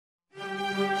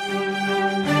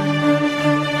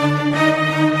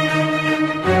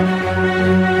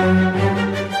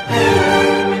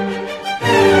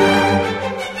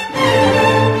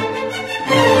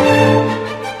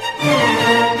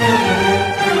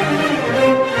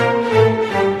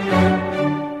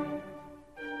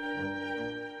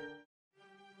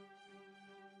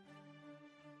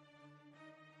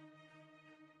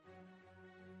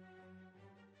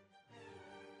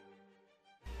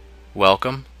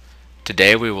Welcome.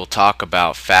 Today we will talk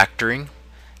about factoring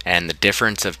and the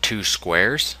difference of two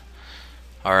squares.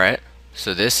 Alright,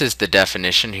 so this is the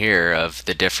definition here of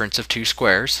the difference of two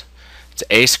squares. It's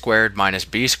a squared minus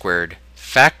b squared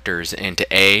factors into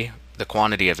a, the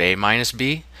quantity of a minus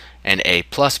b, and a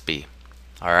plus b.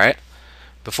 Alright,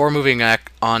 before moving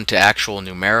on to actual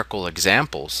numerical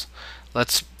examples,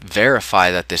 let's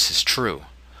verify that this is true.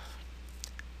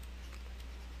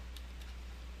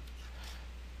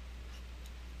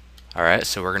 Alright,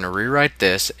 so we're going to rewrite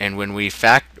this, and when we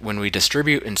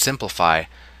distribute and simplify,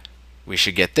 we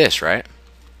should get this, right?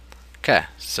 Okay,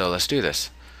 so let's do this.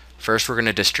 First we're going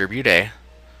to distribute a.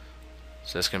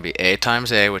 So it's going to be a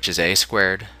times a, which is a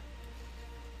squared,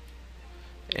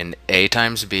 and a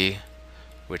times b,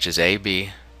 which is ab.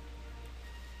 And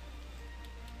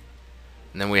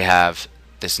then we have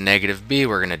this negative b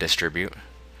we're going to distribute.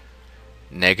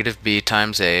 Negative b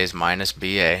times a is minus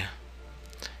ba.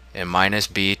 And minus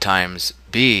b times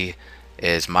b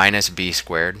is minus b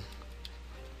squared.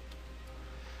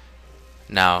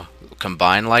 Now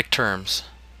combine like terms,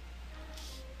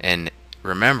 and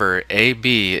remember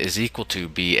AB is equal to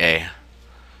BA,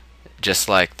 just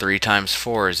like 3 times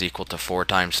 4 is equal to 4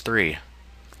 times 3.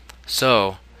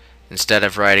 So instead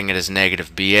of writing it as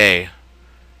negative BA,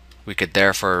 we could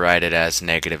therefore write it as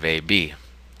negative AB.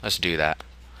 Let's do that.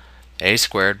 A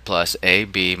squared plus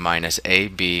AB minus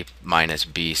AB minus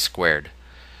B squared.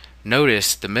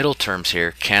 Notice the middle terms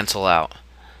here cancel out,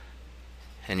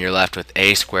 and you're left with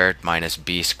a squared minus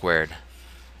b squared.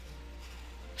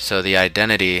 So the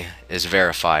identity is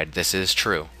verified. This is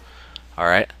true.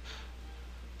 Alright?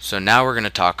 So now we're going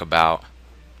to talk about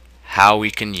how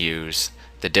we can use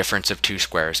the difference of two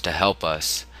squares to help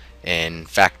us in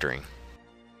factoring.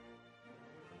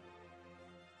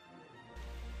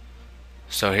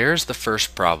 So here's the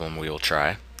first problem we will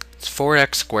try. It's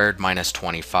 4x squared minus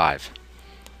 25.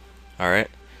 Alright?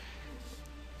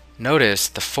 Notice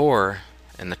the 4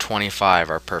 and the 25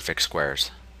 are perfect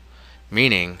squares,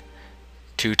 meaning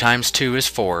 2 times 2 is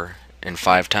 4 and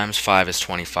 5 times 5 is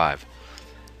 25.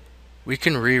 We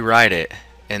can rewrite it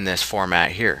in this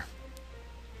format here.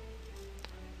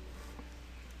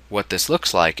 What this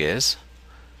looks like is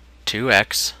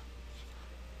 2x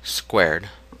squared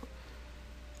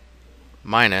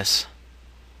minus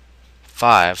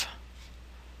 5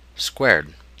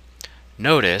 squared.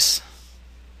 Notice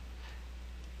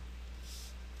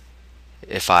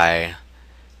if I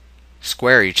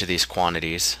square each of these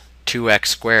quantities, 2x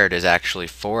squared is actually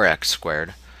 4x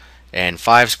squared, and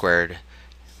 5 squared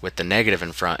with the negative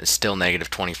in front is still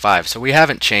negative 25. So we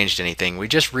haven't changed anything. We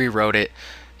just rewrote it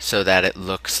so that it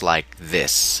looks like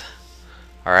this.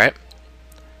 Alright?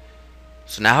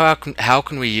 So now how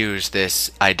can we use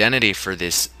this identity for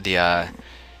the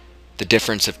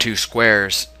difference of two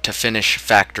squares to finish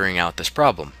factoring out this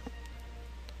problem?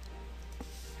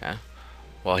 Okay.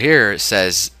 Well, here it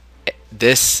says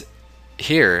this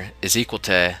here is equal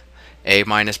to a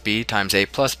minus b times a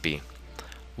plus b.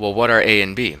 Well, what are a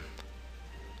and b?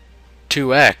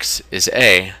 2x is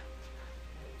a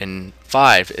and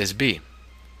 5 is b.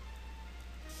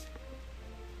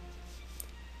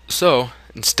 So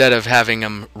instead of having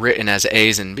them written as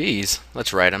a's and b's,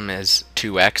 let's write them as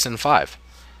 2x and 5.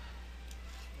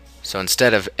 So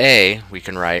instead of a, we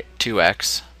can write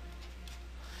 2x,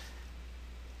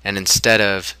 and instead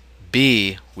of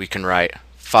b, we can write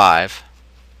 5.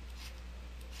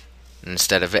 And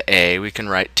instead of a, we can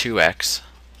write 2x,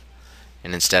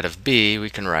 and instead of b, we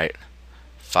can write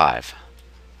 5.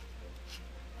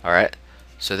 Alright,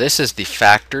 so this is the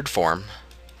factored form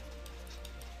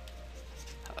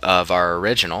of our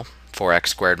original 4x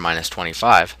squared minus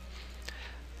 25.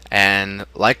 And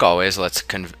like always, let's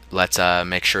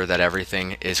make sure that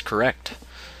everything is correct.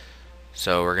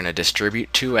 So we're going to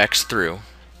distribute 2x through.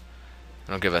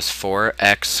 It'll give us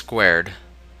 4x squared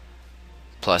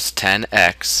plus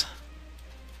 10x.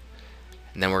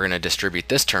 And then we're going to distribute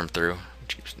this term through,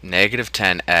 which gives negative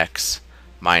 10x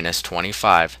minus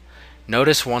 25.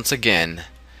 Notice once again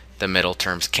the middle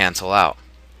terms cancel out.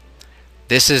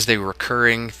 This is the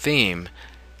recurring theme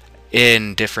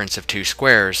in difference of two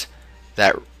squares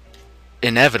that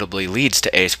inevitably leads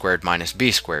to a squared minus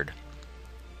b squared.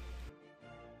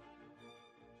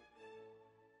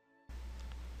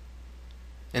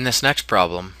 In this next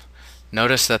problem,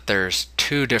 notice that there's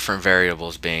two different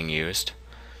variables being used,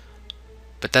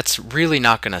 but that's really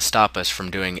not going to stop us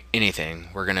from doing anything.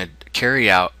 We're going to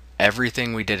carry out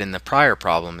everything we did in the prior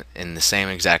problem in the same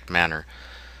exact manner.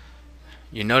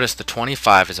 You notice the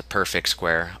 25 is a perfect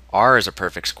square, r is a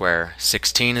perfect square,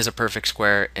 16 is a perfect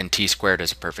square, and t squared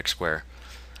is a perfect square.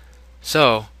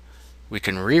 So we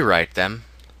can rewrite them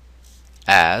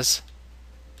as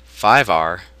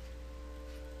 5r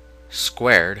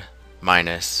squared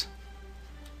minus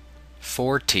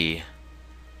 4t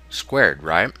squared,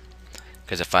 right?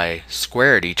 Because if I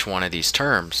squared each one of these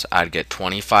terms, I'd get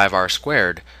 25r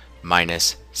squared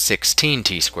minus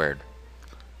 16t squared.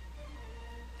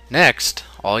 Next,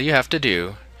 all you have to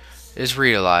do is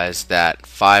realize that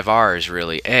 5r is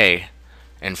really a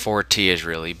and 4t is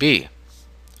really b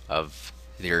of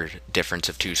your difference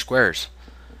of two squares.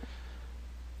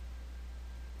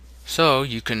 So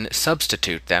you can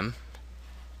substitute them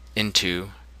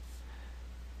into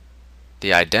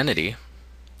the identity,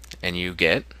 and you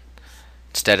get,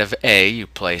 instead of a, you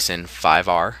place in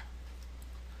 5r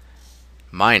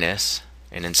minus,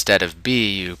 and instead of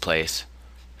b, you place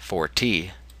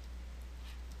 4t.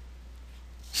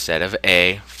 Instead of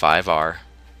a, 5r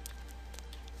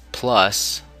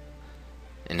plus,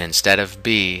 and instead of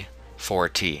b,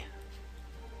 4t.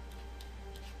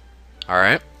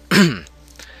 Alright?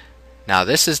 Now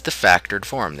this is the factored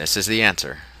form. This is the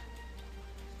answer.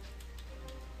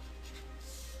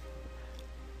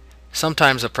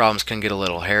 Sometimes the problems can get a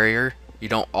little hairier. You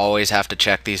don't always have to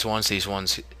check these ones. These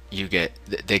ones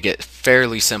they get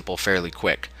fairly simple fairly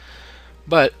quick.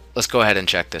 But let's go ahead and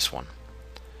check this one.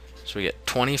 So we get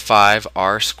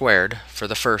 25r squared for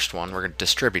the first one. We're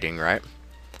distributing, right?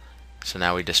 So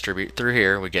now we distribute through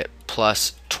here. We get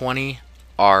plus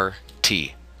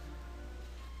 20rt.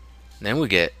 Then we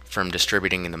get, from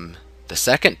distributing in the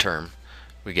second term,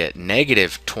 we get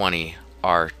negative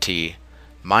 20rt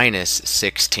minus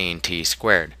 16t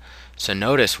squared. So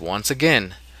notice once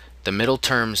again, the middle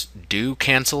terms do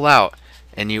cancel out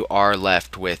and you are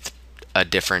left with a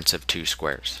difference of two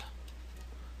squares.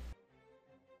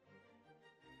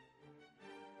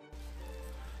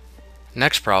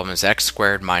 Next problem is x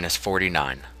squared minus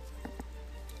 49.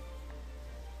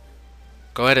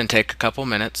 Go ahead and take a couple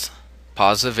minutes,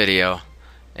 pause the video,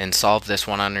 and solve this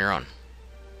one on your own.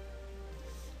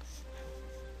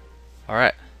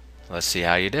 Alright, let's see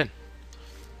how you did.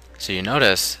 So you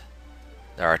notice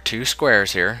there are two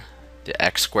squares here, the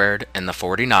x squared and the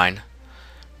 49.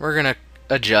 We're going to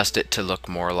adjust it to look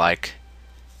more like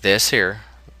this here.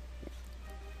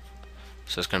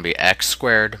 So it's going to be x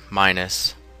squared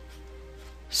minus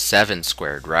 7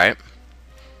 squared, right?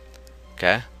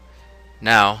 Okay.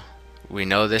 Now, we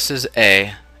know this is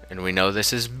a and we know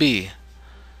this is b.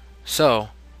 So,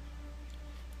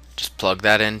 just plug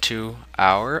that into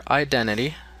our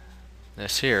identity.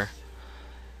 This here.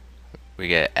 We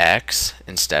get x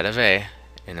instead of a,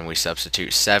 and then we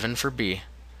substitute 7 for b.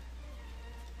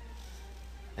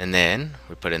 And then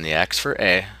we put in the x for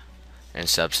a and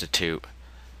substitute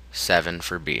 7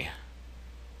 for b.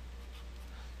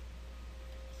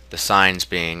 The signs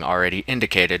being already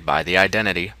indicated by the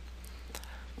identity.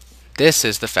 This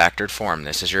is the factored form.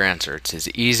 This is your answer. It's as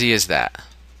easy as that.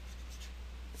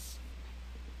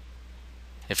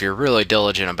 If you're really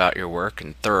diligent about your work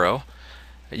and thorough,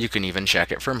 you can even check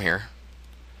it from here.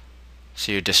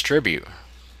 So you distribute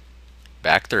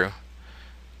back through.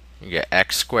 You get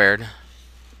x squared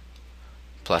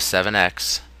plus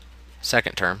 7x,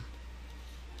 second term,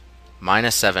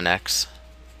 minus 7x,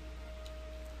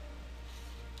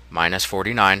 minus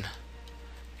 49,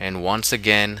 and once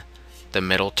again the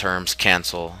middle terms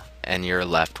cancel and you're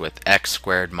left with x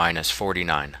squared minus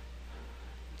 49,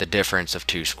 the difference of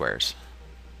two squares.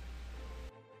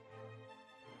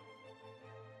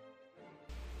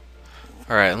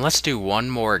 Alright, and let's do one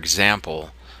more example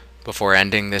before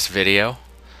ending this video.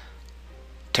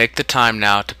 Take the time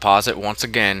now to pause it once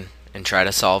again and try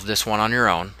to solve this one on your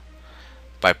own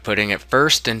by putting it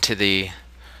first into the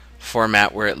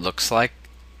format where it looks like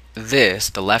this,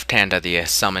 the left hand of the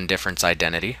sum and difference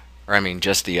identity, or I mean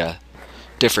just the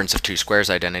difference of two squares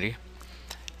identity,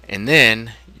 and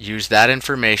then use that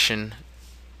information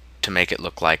to make it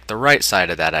look like the right side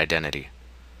of that identity.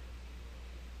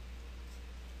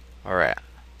 Alright,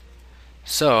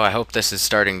 so I hope this is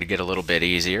starting to get a little bit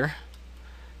easier.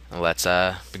 Let's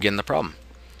begin the problem.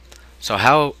 So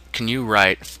how can you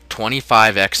write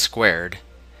 25x squared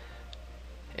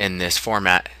in this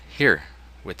format here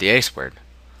with the a squared?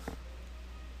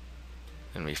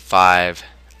 It's going to be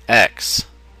 5x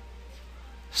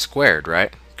squared,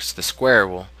 right? Because the square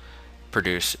will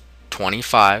produce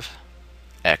 25x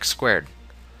squared.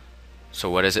 So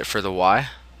what is it for the y?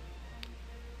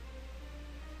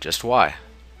 Just y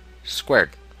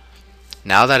squared.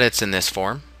 Now that it's in this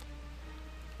form,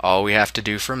 all we have to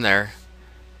do from there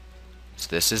is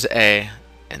this is a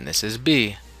and this is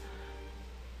b.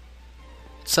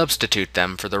 Substitute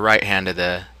them for the right hand of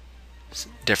the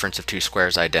difference of two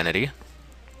squares identity.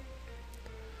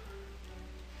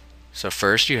 So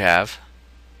first you have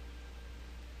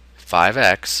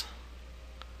 5x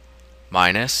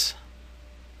minus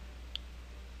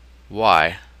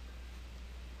y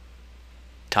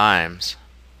times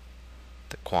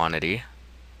the quantity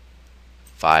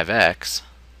 5x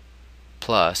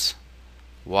plus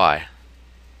y.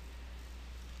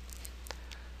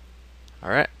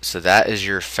 Alright, so that is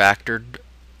your factored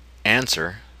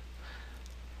answer.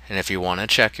 And if you want to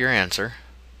check your answer,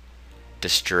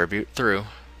 distribute through,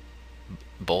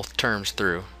 both terms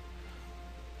through,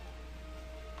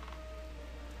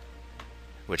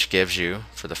 which gives you,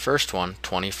 for the first one,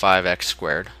 25x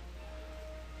squared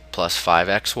plus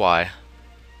 5xy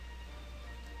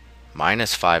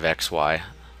minus 5xy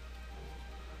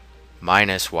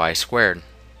minus y squared.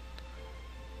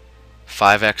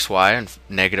 5xy and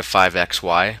negative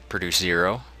 5xy produce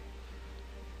 0.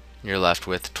 You're left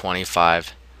with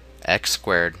 25x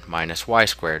squared minus y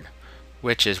squared,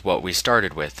 which is what we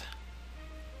started with.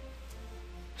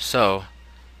 So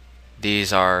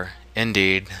these are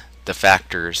indeed the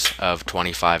factors of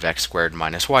 25x squared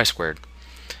minus y squared.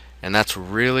 And that's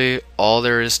really all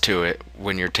there is to it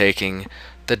when you're taking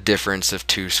the difference of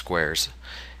two squares.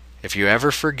 If you ever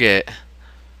forget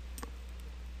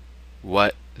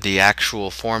what the actual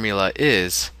formula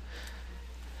is,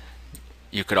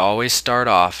 you could always start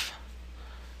off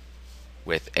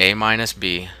with a minus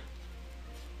b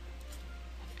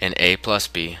and a plus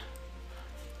b.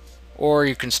 Or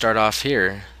you can start off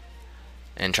here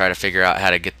and try to figure out how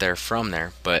to get there from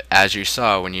there. But as you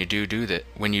saw, when you do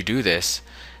this,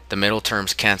 the middle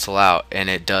terms cancel out, and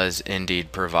it does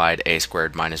indeed provide a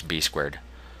squared minus b squared.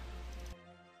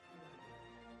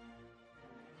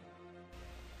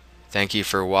 Thank you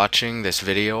for watching this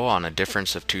video on a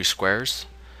difference of two squares.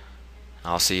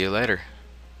 I'll see you later.